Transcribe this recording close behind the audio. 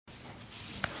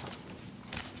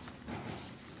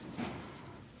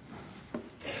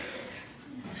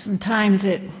Sometimes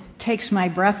it takes my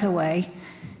breath away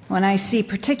when I see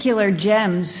particular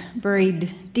gems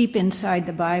buried deep inside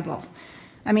the Bible.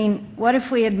 I mean, what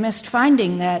if we had missed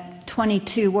finding that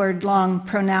 22-word-long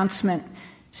pronouncement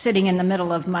sitting in the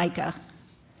middle of Micah?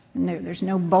 And there's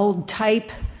no bold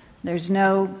type, there's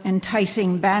no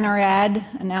enticing banner ad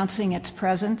announcing its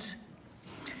presence.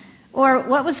 Or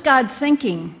what was God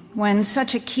thinking when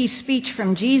such a key speech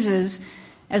from Jesus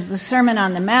as the Sermon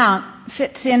on the Mount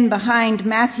fits in behind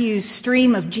Matthew's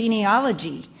stream of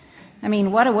genealogy? I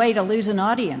mean, what a way to lose an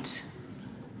audience.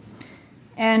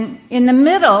 And in the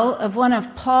middle of one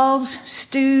of Paul's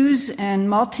stews and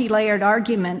multi-layered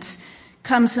arguments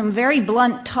comes some very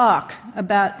blunt talk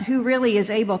about who really is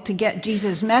able to get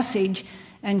Jesus' message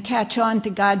and catch on to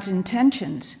God's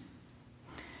intentions.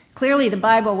 Clearly, the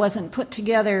Bible wasn't put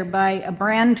together by a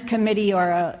brand committee or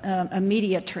a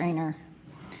media trainer.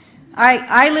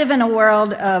 I live in a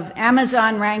world of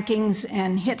Amazon rankings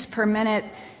and hits per minute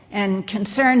and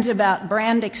concerns about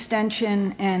brand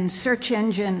extension and search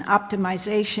engine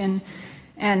optimization.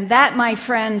 And that, my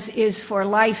friends, is for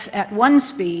life at one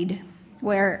speed,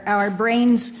 where our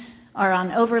brains are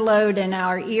on overload and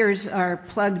our ears are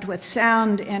plugged with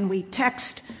sound and we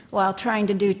text while trying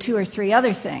to do 2 or 3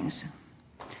 other things.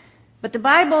 But the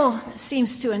Bible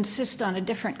seems to insist on a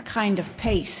different kind of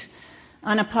pace,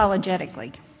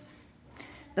 unapologetically.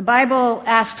 The Bible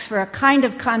asks for a kind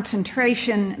of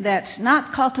concentration that's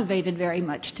not cultivated very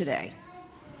much today.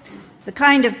 The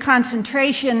kind of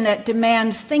concentration that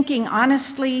demands thinking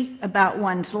honestly about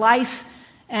one's life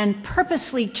and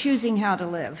purposely choosing how to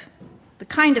live. The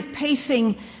kind of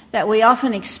pacing that we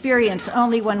often experience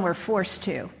only when we're forced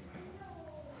to.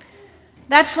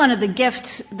 That's one of the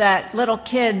gifts that little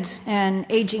kids and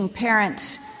aging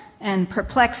parents and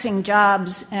perplexing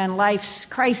jobs and life's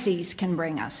crises can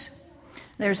bring us.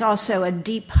 There's also a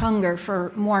deep hunger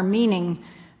for more meaning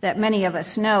that many of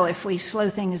us know if we slow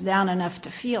things down enough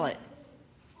to feel it.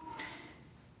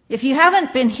 If you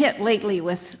haven't been hit lately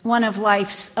with one of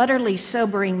life's utterly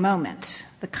sobering moments,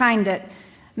 the kind that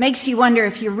makes you wonder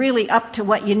if you're really up to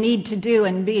what you need to do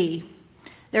and be,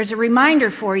 there's a reminder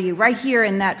for you right here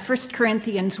in that 1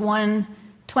 Corinthians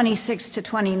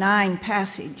 1:26-29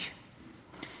 passage.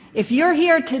 If you're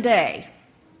here today,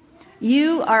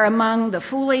 you are among the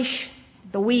foolish,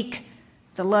 the weak,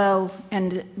 the low,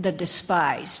 and the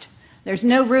despised. There's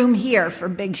no room here for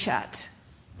big shots.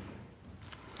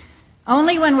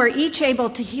 Only when we're each able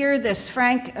to hear this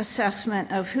frank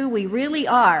assessment of who we really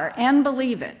are and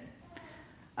believe it,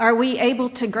 are we able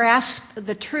to grasp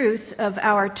the truth of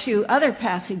our 2 other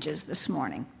passages this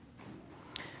morning.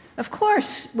 Of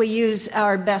course, we use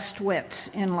our best wits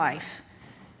in life,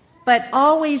 but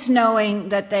always knowing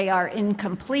that they are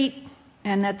incomplete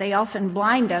and that they often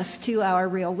blind us to our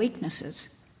real weaknesses.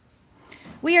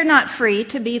 We are not free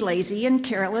to be lazy and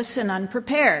careless and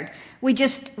unprepared. We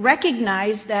just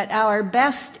recognize that our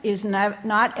best is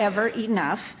not ever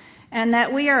enough and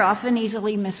that we are often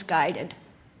easily misguided.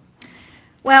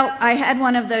 Well, I had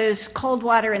one of those cold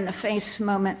water in the face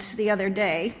moments the other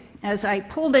day as I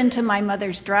pulled into my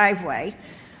mother's driveway,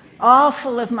 all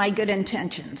full of my good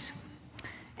intentions.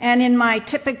 And in my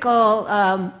typical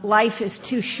life is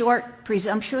too short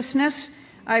presumptuousness,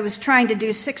 I was trying to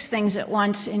do 6 things at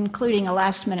once, including a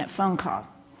last-minute phone call.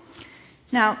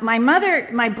 Now,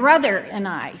 my brother and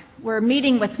I were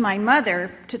meeting with my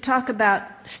mother to talk about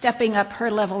stepping up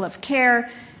her level of care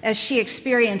as she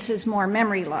experiences more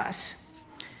memory loss.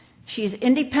 She's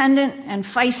independent and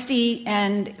feisty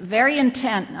and very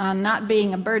intent on not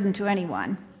being a burden to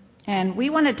anyone. And we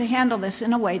wanted to handle this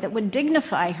in a way that would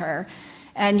dignify her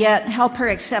and yet help her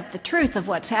accept the truth of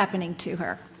what's happening to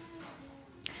her.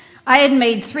 I had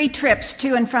made 3 trips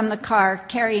to and from the car,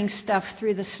 carrying stuff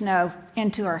through the snow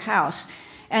into her house.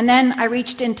 And then I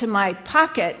reached into my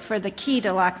pocket for the key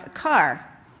to lock the car,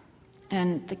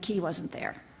 and the key wasn't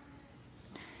there.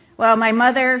 Well, my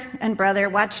mother and brother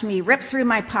watched me rip through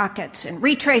my pockets and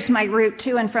retrace my route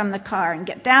to and from the car and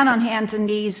get down on hands and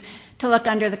knees to look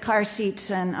under the car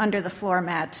seats and under the floor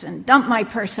mats and dump my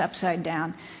purse upside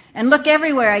down and look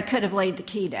everywhere I could have laid the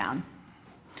key down.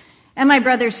 And my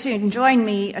brother soon joined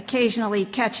me, occasionally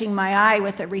catching my eye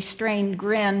with a restrained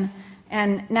grin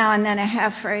and now and then a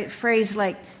half phrase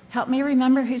like, "Help me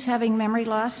remember who's having memory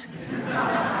loss."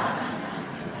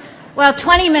 Well,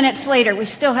 20 minutes later, we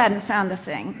still hadn't found the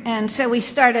thing, and so we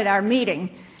started our meeting.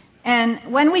 And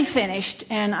when we finished,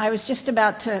 and I was just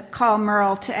about to call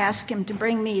Merle to ask him to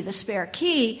bring me the spare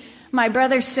key, my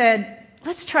brother said,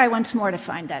 "Let's try once more to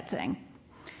find that thing."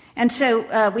 And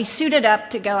so we suited up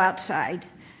to go outside.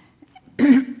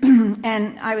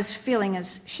 and I was feeling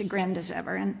as chagrined as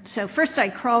ever. And so first I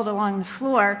crawled along the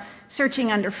floor,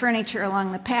 searching under furniture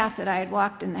along the path that I had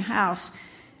walked in the house,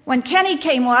 when Kenny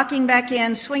came walking back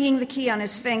in, swinging the key on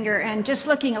his finger and just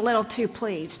looking a little too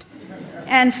pleased.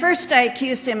 And first I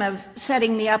accused him of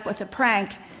setting me up with a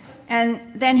prank, and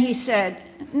then he said,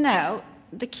 "No,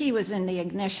 the key was in the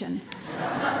ignition."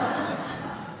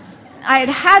 I had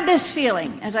had this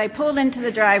feeling as I pulled into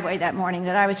the driveway that morning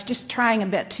that I was just trying a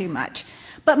bit too much.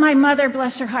 But my mother,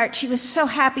 bless her heart, she was so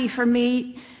happy for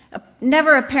me,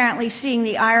 never apparently seeing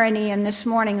the irony in this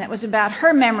morning that was about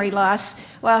her memory loss,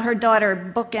 while her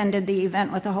daughter bookended the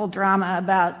event with a whole drama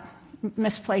about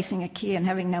misplacing a key and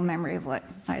having no memory of what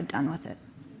I had done with it.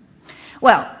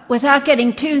 Well, without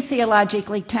getting too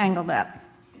theologically tangled up,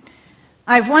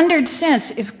 I've wondered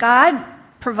since if God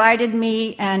provided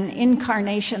me an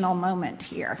incarnational moment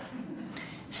here.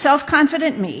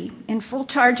 Self-confident me, in full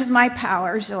charge of my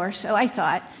powers, or so I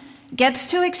thought, gets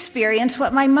to experience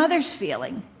what my mother's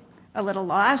feeling. A little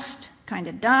lost, kind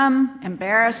of dumb,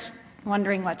 embarrassed,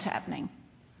 wondering what's happening.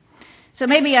 So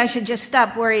maybe I should just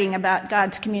stop worrying about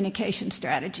God's communication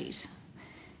strategies.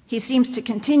 He seems to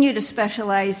continue to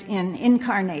specialize in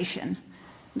incarnation,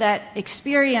 that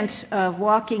experience of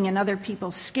walking in other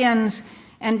people's skins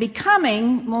and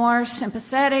becoming more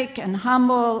sympathetic and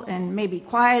humble and maybe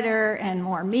quieter and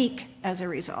more meek as a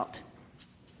result.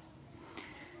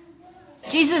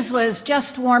 Jesus was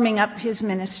just warming up his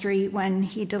ministry when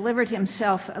he delivered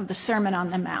himself of the Sermon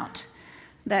on the Mount,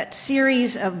 that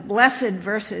series of blessed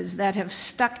verses that have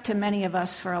stuck to many of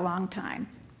us for a long time.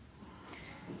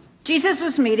 Jesus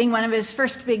was meeting one of his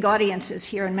first big audiences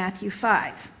here in Matthew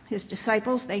 5. His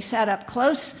disciples, they sat up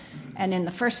close and in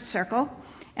the first circle.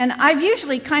 And I've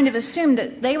usually kind of assumed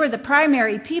that they were the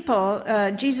primary people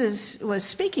Jesus was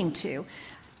speaking to.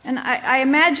 And I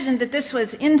imagined that this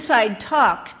was inside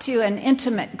talk to an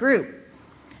intimate group.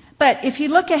 But if you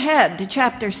look ahead to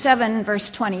chapter 7, verse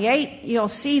 28, you'll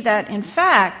see that, in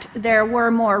fact, there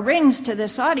were more rings to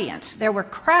this audience. There were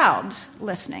crowds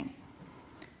listening.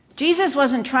 Jesus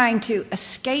wasn't trying to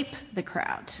escape the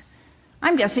crowds.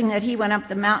 I'm guessing that he went up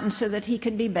the mountain so that he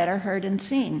could be better heard and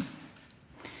seen.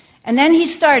 And then he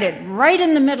started right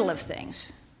in the middle of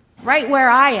things, right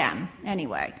where I am,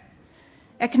 anyway,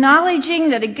 acknowledging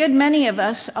that a good many of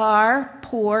us are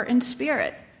poor in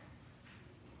spirit.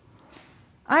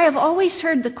 I have always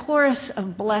heard the chorus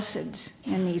of blesseds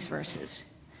in these verses.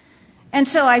 And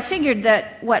so I figured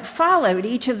that what followed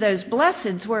each of those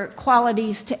blesseds were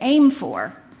qualities to aim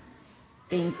for: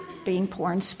 being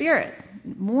poor in spirit,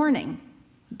 mourning,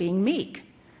 being meek,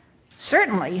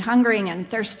 certainly hungering and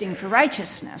thirsting for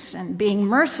righteousness, and being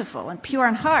merciful and pure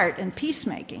in heart and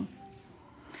peacemaking.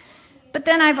 But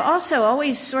then I've also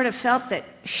always sort of felt that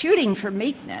shooting for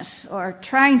meekness or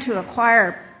trying to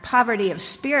acquire poverty of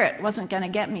spirit wasn't going to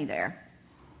get me there.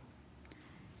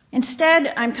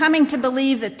 Instead, I'm coming to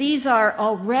believe that these are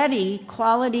already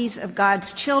qualities of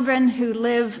God's children who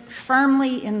live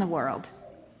firmly in the world.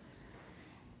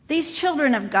 These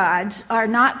children of God's are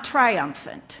not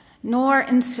triumphant, nor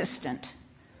insistent,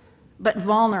 but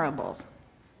vulnerable,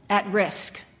 at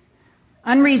risk,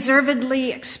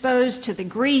 unreservedly exposed to the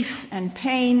grief and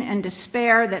pain and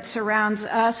despair that surrounds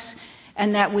us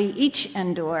and that we each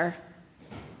endure.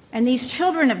 And these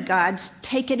children of God's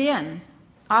take it in,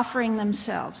 offering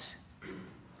themselves.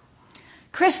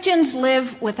 Christians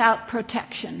live without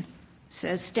protection,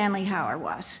 says Stanley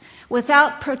Hauerwas,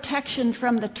 without protection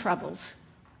from the troubles.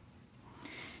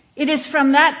 It is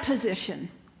from that position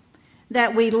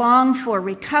that we long for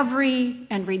recovery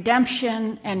and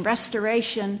redemption and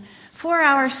restoration for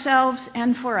ourselves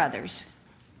and for others.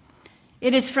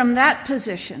 It is from that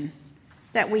position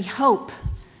that we hope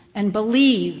and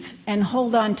believe and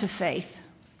hold on to faith.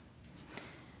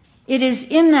 It is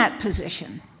in that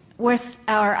position, with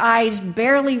our eyes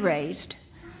barely raised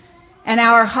and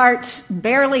our hearts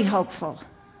barely hopeful,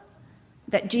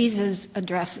 that Jesus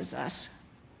addresses us.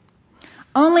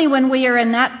 Only when we are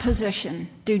in that position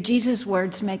do Jesus'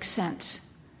 words make sense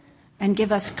and give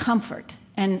us comfort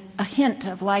and a hint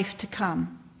of life to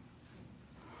come.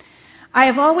 I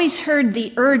have always heard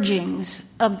the urgings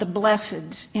of the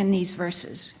blesseds in these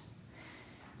verses,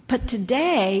 but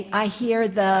today I hear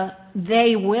the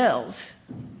they wills.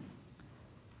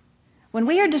 When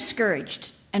we are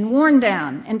discouraged and worn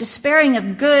down and despairing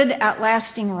of good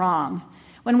outlasting wrong,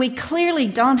 when we clearly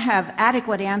don't have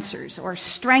adequate answers or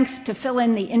strength to fill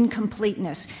in the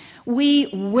incompleteness, we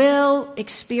will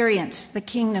experience the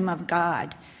kingdom of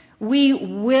God. We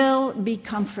will be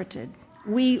comforted.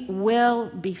 We will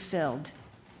be filled.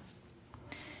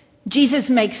 Jesus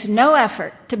makes no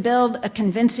effort to build a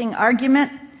convincing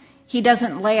argument. He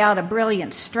doesn't lay out a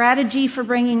brilliant strategy for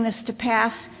bringing this to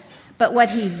pass, but what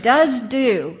he does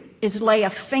do is lay a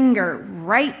finger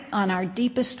right on our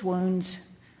deepest wounds,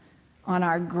 on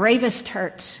our gravest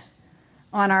hurts,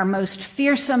 on our most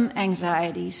fearsome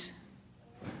anxieties.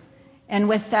 And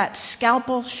with that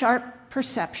scalpel-sharp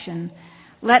perception,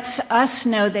 lets us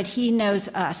know that he knows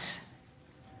us,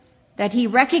 that he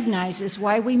recognizes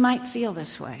why we might feel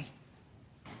this way.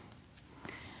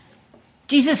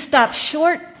 Jesus stops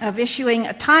short of issuing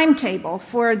a timetable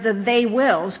for the they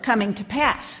wills coming to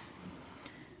pass.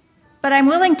 But I'm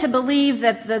willing to believe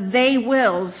that the they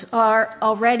wills are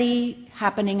already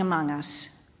happening among us.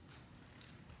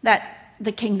 That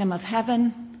the kingdom of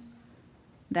heaven,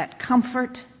 that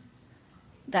comfort,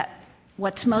 that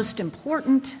what's most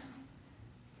important,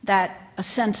 that a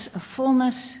sense of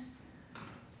fullness,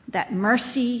 that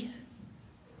mercy,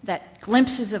 that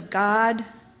glimpses of God,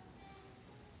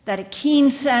 that a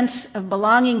keen sense of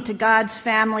belonging to God's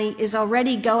family is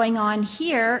already going on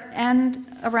here and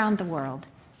around the world.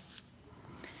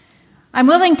 I'm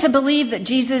willing to believe that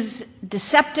Jesus'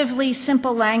 deceptively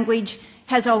simple language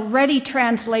has already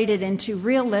translated into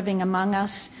real living among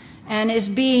us and is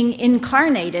being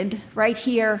incarnated right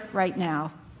here, right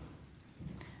now.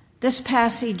 This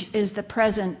passage is the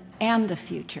present and the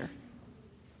future.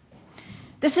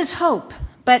 This is hope,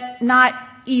 but not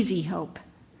easy hope.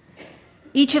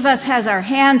 Each of us has our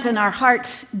hands and our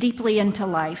hearts deeply into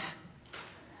life.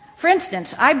 For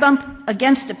instance, I bump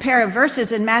against a pair of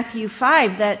verses in Matthew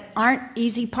 5 that aren't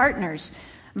easy partners.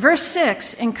 Verse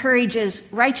 6 encourages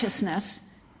righteousness,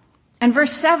 and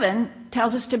verse 7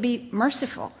 tells us to be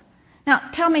merciful. Now,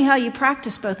 tell me how you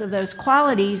practice both of those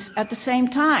qualities at the same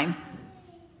time.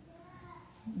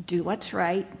 Do what's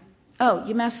right. Oh,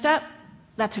 you messed up?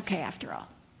 That's okay after all.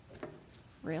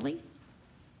 Really?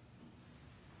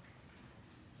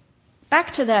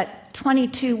 Back to that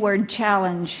 22-word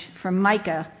challenge from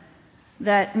Micah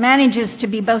that manages to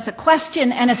be both a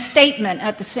question and a statement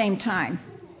at the same time.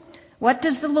 What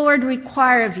does the Lord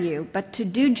require of you but to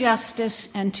do justice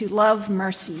and to love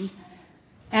mercy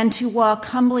and to walk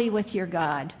humbly with your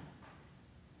God?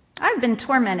 I've been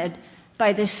tormented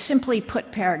by this simply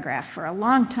put paragraph for a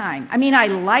long time. I mean, I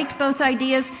like both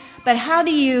ideas, but how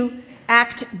do you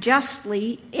act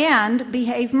justly and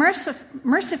behave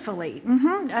mercifully?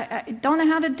 I don't know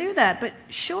how to do that, but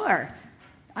sure.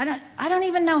 I don't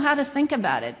even know how to think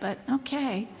about it, but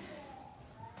okay.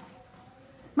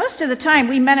 Most of the time,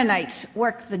 we Mennonites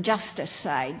work the justice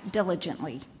side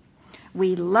diligently.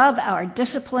 We love our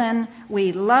discipline.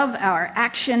 We love our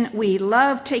action. We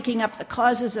love taking up the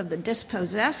causes of the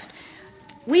dispossessed.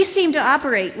 We seem to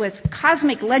operate with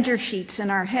cosmic ledger sheets in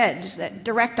our heads that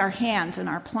direct our hands and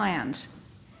our plans.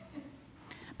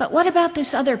 But what about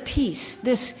this other piece,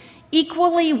 this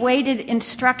equally weighted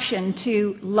instruction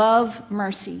to love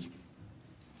mercy?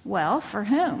 Well, for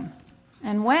whom?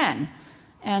 And when?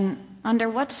 And under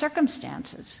what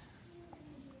circumstances?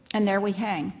 And there we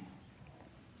hang,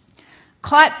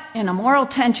 caught in a moral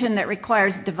tension that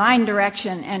requires divine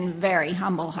direction and very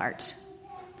humble hearts.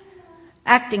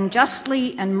 Acting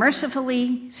justly and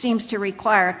mercifully seems to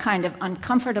require a kind of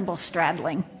uncomfortable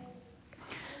straddling.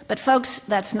 But folks,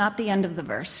 that's not the end of the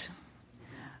verse.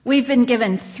 We've been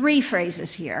given 3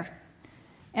 phrases here,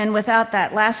 and without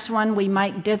that last one, we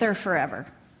might dither forever,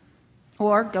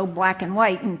 or go black and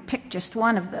white and pick just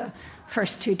one of the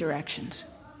first 2 directions.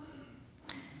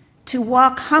 To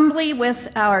walk humbly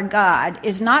with our God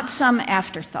is not some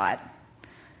afterthought.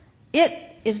 It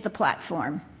is the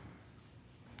platform.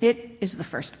 It is the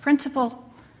first principle.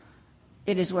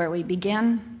 It is where we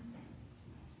begin.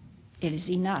 It is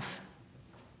enough.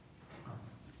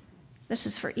 This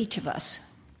is for each of us.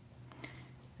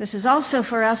 This is also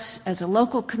for us as a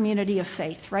local community of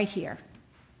faith right here.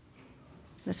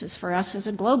 This is for us as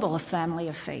a global family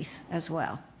of faith as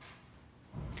well.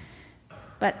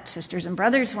 But sisters and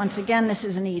brothers, once again, this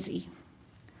isn't easy.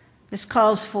 This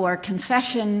calls for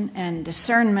confession and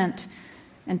discernment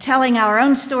and telling our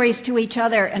own stories to each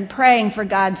other and praying for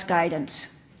God's guidance.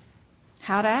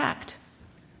 How to act.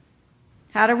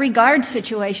 How to regard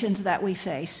situations that we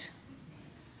face.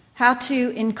 How to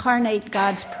incarnate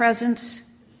God's presence.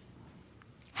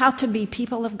 How to be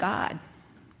people of God.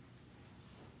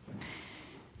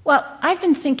 Well, I've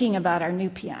been thinking about our new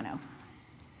piano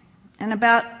and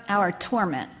about our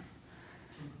torment,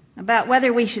 about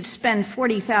whether we should spend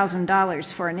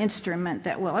 $40,000 for an instrument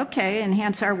that will,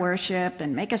 enhance our worship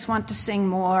and make us want to sing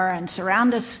more and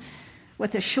surround us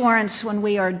with assurance when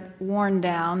we are worn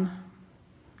down.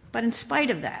 But in spite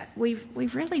of that,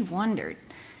 we've really wondered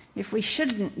if we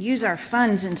shouldn't use our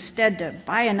funds instead to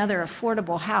buy another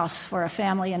affordable house for a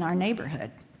family in our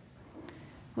neighborhood.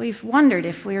 We've wondered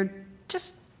if we're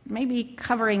just maybe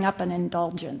covering up an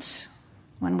indulgence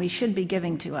when we should be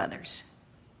giving to others.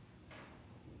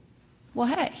 Well,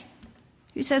 hey,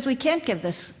 who says we can't give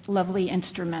this lovely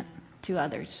instrument to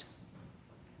others?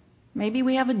 Maybe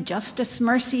we have a justice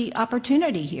mercy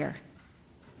opportunity here.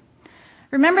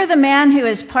 Remember the man who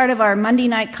is part of our Monday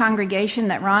night congregation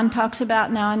that Ron talks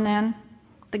about now and then?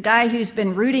 The guy who's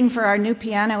been rooting for our new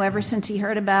piano ever since he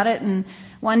heard about it and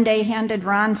one day handed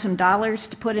Ron some dollars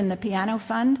to put in the piano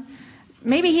fund?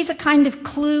 Maybe he's a kind of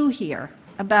clue here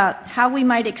about how we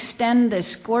might extend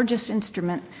this gorgeous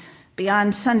instrument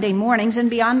beyond Sunday mornings and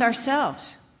beyond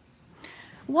ourselves.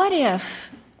 What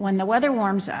if, when the weather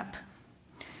warms up,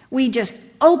 we just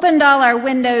opened all our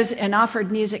windows and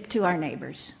offered music to our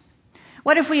neighbors?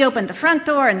 What if we opened the front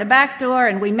door and the back door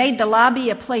and we made the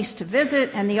lobby a place to visit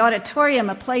and the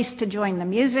auditorium a place to join the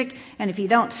music? And if you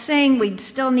don't sing, we'd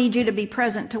still need you to be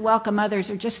present to welcome others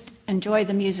or just enjoy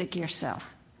the music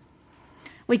yourself.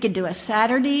 We could do a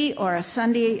Saturday or a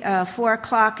Sunday 4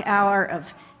 o'clock hour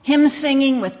of hymn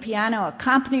singing with piano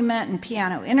accompaniment and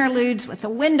piano interludes with the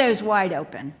windows wide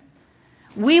open.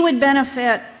 We would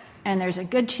benefit, and there's a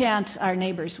good chance our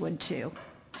neighbors would too.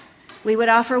 We would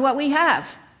offer what we have: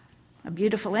 a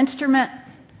beautiful instrument,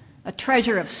 a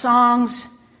treasure of songs,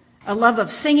 a love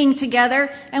of singing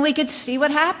together, and we could see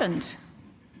what happens.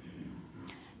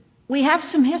 We have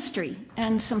some history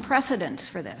and some precedents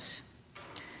for this.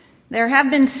 There have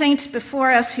been saints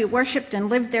before us who worshiped and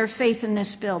lived their faith in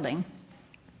this building.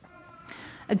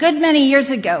 A good many years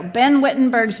ago, Ben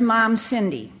Wittenberg's mom,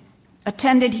 Cindy,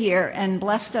 attended here and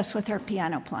blessed us with her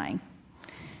piano playing.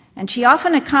 And she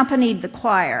often accompanied the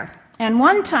choir. And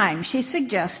one time she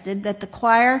suggested that the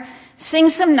choir sing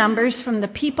some numbers from the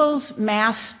People's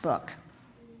Mass book.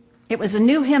 It was a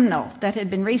new hymnal that had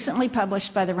been recently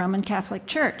published by the Roman Catholic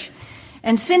Church.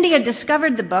 And Cindy had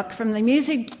discovered the book from the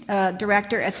music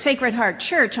director at Sacred Heart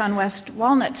Church on West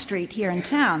Walnut Street here in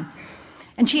town.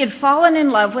 And she had fallen in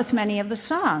love with many of the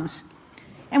songs.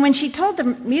 And when she told the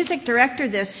music director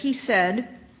this, he said,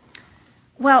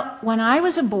 "Well, when I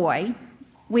was a boy,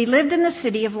 we lived in the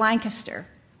city of Lancaster.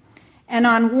 And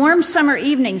on warm summer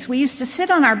evenings, we used to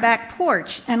sit on our back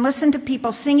porch and listen to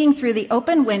people singing through the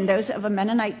open windows of a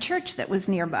Mennonite church that was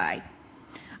nearby.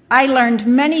 I learned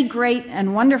many great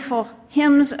and wonderful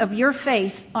hymns of your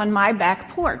faith on my back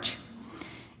porch.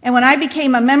 And when I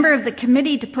became a member of the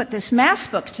committee to put this Mass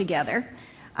book together,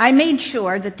 I made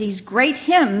sure that these great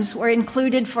hymns were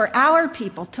included for our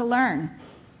people to learn."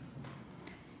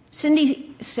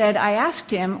 Cindy said, I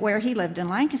asked him where he lived in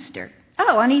Lancaster.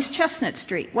 "Oh, on East Chestnut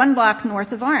Street, 1 block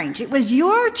north of Orange. It was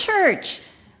your church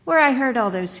where I heard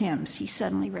all those hymns," he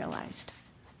suddenly realized.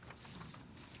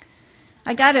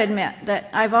 I got to admit that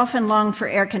I've often longed for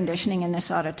air conditioning in this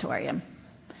auditorium.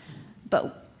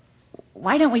 But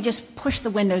why don't we just push the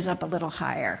windows up a little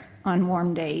higher on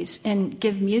warm days and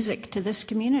give music to this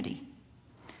community?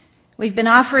 We've been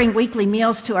offering weekly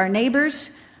meals to our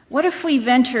neighbors. What if we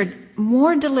ventured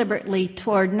more deliberately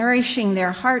toward nourishing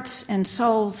their hearts and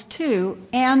souls too,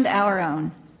 and our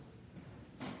own?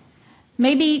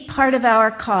 Maybe part of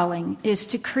our calling is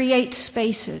to create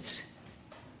spaces,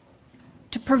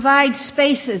 to provide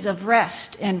spaces of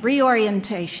rest and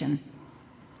reorientation,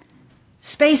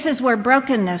 spaces where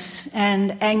brokenness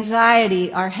and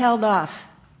anxiety are held off,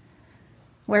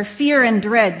 where fear and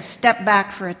dread step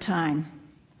back for a time,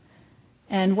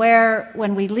 and where,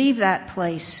 when we leave that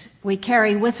place, we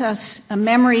carry with us a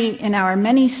memory in our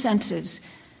many senses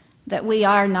that we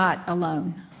are not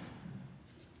alone.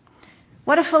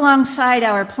 What if, alongside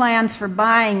our plans for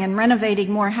buying and renovating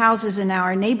more houses in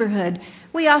our neighborhood,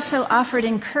 we also offered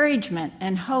encouragement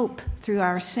and hope through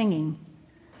our singing?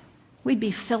 We'd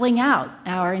be filling out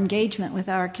our engagement with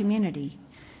our community.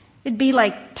 It'd be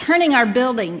like turning our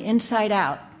building inside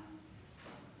out.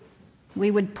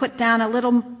 We would put down a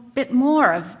little bit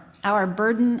more of our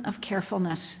burden of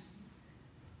carefulness.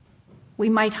 We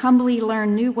might humbly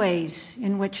learn new ways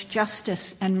in which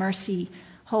justice and mercy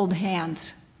hold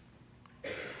hands.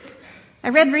 I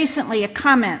read recently a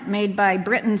comment made by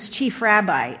Britain's chief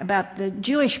rabbi about the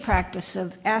Jewish practice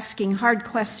of asking hard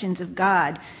questions of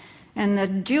God and the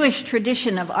Jewish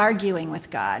tradition of arguing with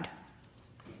God.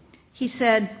 He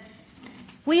said,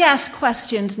 "We ask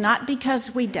questions not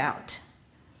because we doubt,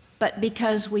 but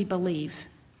because we believe.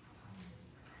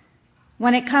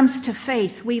 When it comes to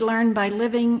faith, we learn by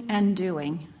living and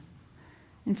doing.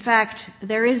 In fact,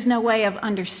 there is no way of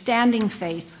understanding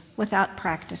faith without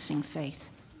practicing faith."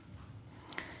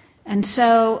 And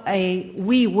so a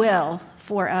 "we will"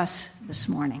 for us this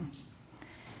morning.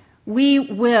 We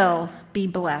will be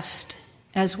blessed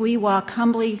as we walk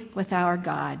humbly with our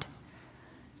God,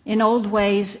 in old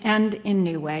ways and in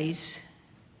new ways,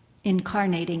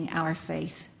 incarnating our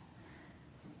faith,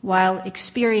 while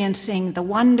experiencing the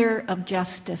wonder of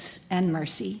justice and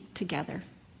mercy together.